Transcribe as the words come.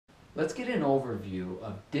Let's get an overview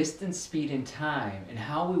of distance, speed, and time and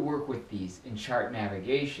how we work with these in chart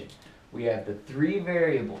navigation. We have the three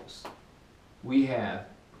variables. We have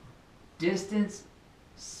distance,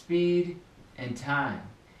 speed, and time.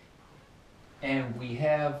 And we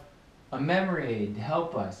have a memory aid to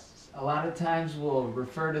help us. A lot of times we'll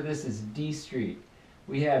refer to this as D Street.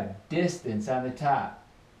 We have distance on the top,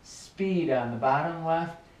 speed on the bottom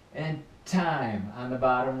left, and time on the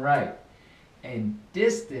bottom right. And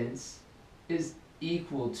distance is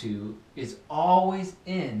always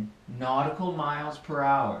in nautical miles per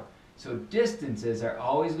hour. So distances are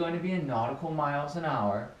always going to be in nautical miles an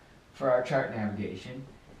hour for our chart navigation.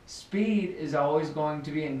 Speed is always going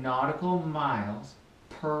to be in nautical miles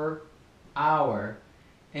per hour.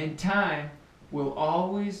 And time will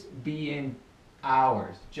always be in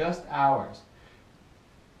hours, just hours.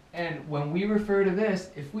 And when we refer to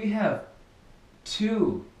this, if we have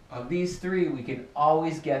two of these three, we can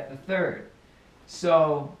always get the third.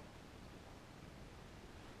 So,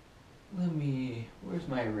 where's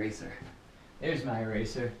my eraser? There's my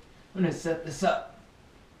eraser. I'm going to set this up.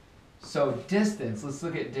 So distance, let's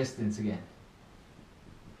look at distance again.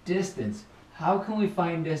 Distance, how can we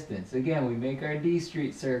find distance? Again, we make our D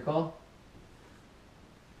Street circle,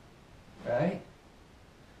 right?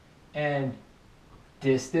 And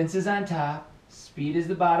distance is on top, speed is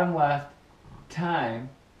the bottom left, time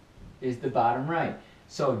is the bottom right.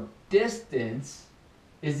 So distance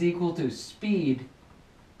is equal to speed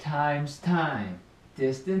times time.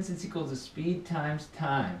 Distance is equal to speed times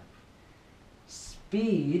time.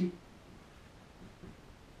 Speed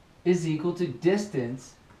is equal to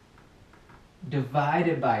distance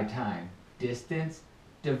divided by time. Distance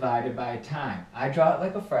divided by time. I draw it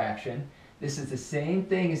like a fraction. This is the same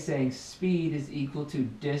thing as saying speed is equal to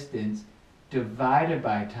distance divided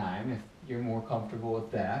by time, if you're more comfortable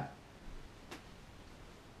with that.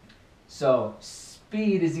 So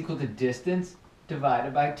speed is equal to distance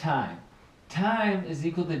divided by time. Time is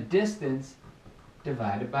equal to distance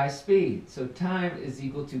divided by speed. So time is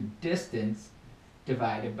equal to distance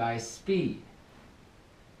divided by speed.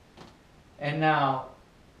 And now,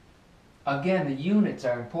 again, the units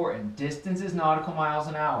are important. Distance is nautical miles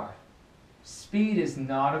an hour. Speed is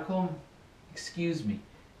distance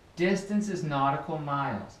is nautical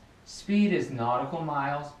miles. Speed is nautical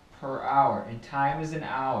miles per hour, and time is in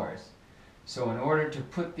hours. So in order to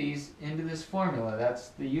put these into this formula, that's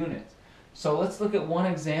the units. So let's look at one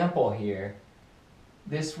example here.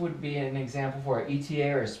 This would be an example for an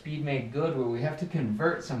ETA or a speed made good where we have to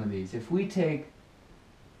convert some of these. If we take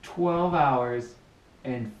 12 hours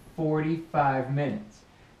and 45 minutes,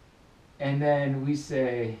 and then we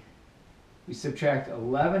subtract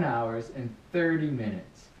 11 hours and 30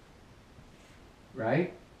 minutes,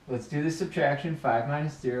 right? Let's do the subtraction. 5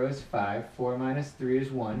 minus 0 is 5, 4 minus 3 is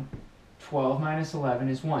 1, 12 minus 11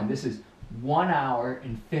 is 1. This is 1 hour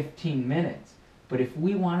and 15 minutes. But if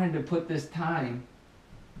we wanted to put this time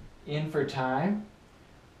in for time,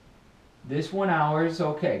 this 1 hour is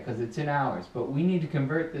okay because it's in hours, but we need to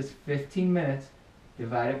convert this 15 minutes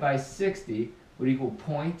divided by 60 would equal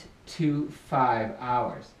 0.25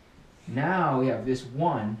 hours. Now we have this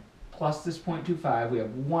 1 plus this 0.25, we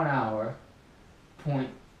have 1 hour,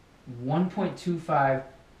 1.25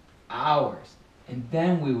 hours, and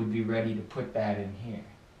then we would be ready to put that in here.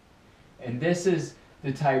 And this is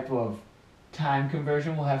the type of time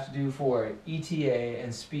conversion we'll have to do for ETA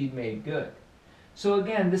and speed made good. So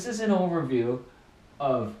again, this is an overview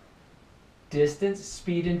of distance,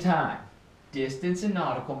 speed, and time. Distance in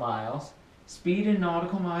nautical miles, speed in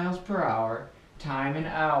nautical miles per hour, time in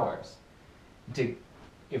hours.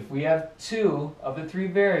 If we have two of the three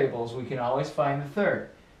variables, we can always find the third.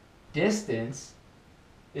 Distance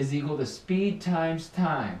is equal to speed times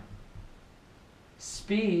time.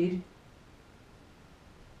 Speed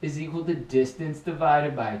is equal to distance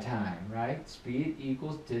divided by time, right? Speed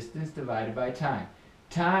equals distance divided by time.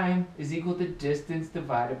 Time is equal to distance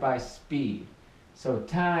divided by speed. So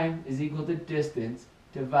time is equal to distance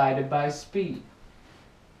divided by speed.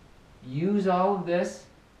 Use all of this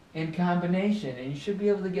in combination and you should be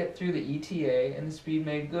able to get through the ETA and the speed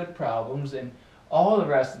made good problems, and all the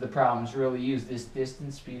rest of the problems really use this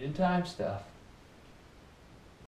distance, speed, and time stuff.